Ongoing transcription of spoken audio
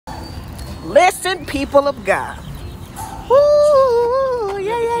Listen, people of God. Ooh,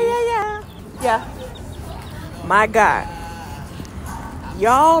 yeah. My God.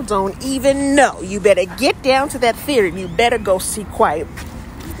 Y'all don't even know. You better get down to that theater. You better go see Quiet.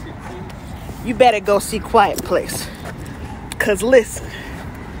 You better go see Quiet Place. Because listen,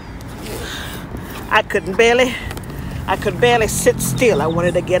 I could barely sit still. I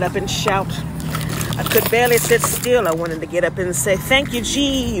wanted to get up and shout. I could barely sit still. I wanted to get up and say, thank you,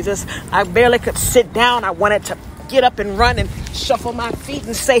 Jesus. I barely could sit down. I wanted to get up and run and shuffle my feet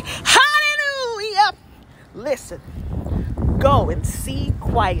and say, hallelujah. Listen, go and see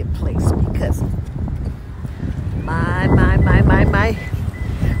Quiet Place because my,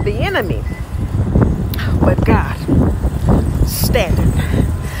 the enemy, but God, standing.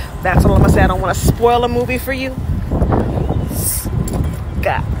 That's all I'm going to say. I don't want to spoil a movie for you.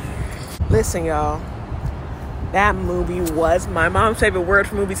 God. Listen, y'all. That movie was, my mom's favorite word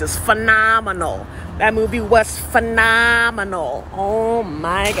for movies is phenomenal. That movie was phenomenal. Oh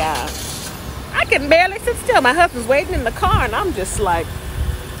my God. I can barely sit still. My husband's waiting in the car and I'm just like,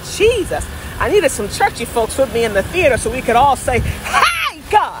 Jesus. I needed some churchy folks with me in the theater so we could all say, hey,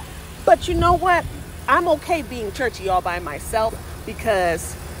 God. But you know what? I'm okay being churchy all by myself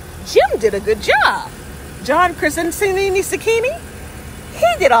because Jim did a good job. John Krasinski, he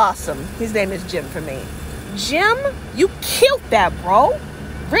did awesome. His name is Jim for me. Jim, you killed that, bro.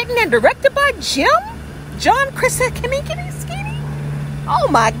 Written and directed by Jim? John Krasinski? Oh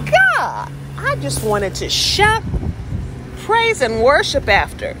my God. I just wanted to shout, praise, and worship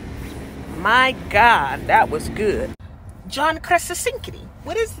after. My God, that was good. John Krasinski.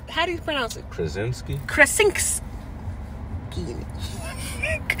 How do you pronounce it? Krasinski? Krasinski.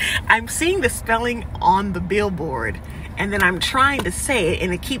 I'm seeing the spelling on the billboard, and then I'm trying to say it,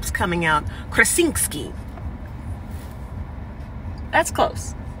 and it keeps coming out Krasinski. That's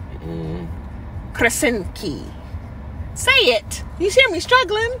close. Krasinski. Say it. You hear me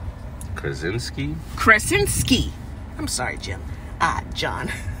struggling? Krasinski? Krasinski. I'm sorry, Jim. John.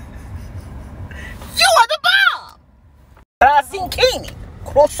 You are the bomb! Krasinski.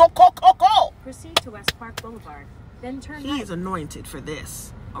 Proceed to West Park Boulevard, then turn right. He is anointed for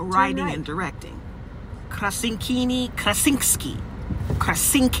this. Writing and directing. Krasinski.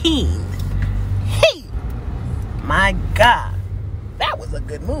 Hey! My God. That was a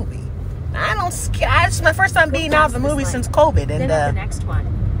good movie. It's my first time being out of the movie since COVID. And then at the next one,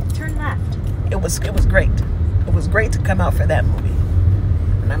 turn left. It was great. It was great to come out for that movie.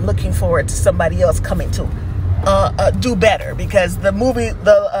 And I'm looking forward to somebody else coming to do better because the movie,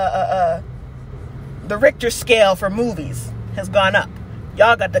 the Richter scale for movies has gone up.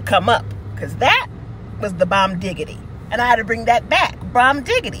 Y'all got to come up because that was the bomb diggity. And I had to bring that back. Bomb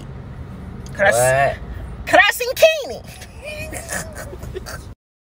diggity. Krasinski.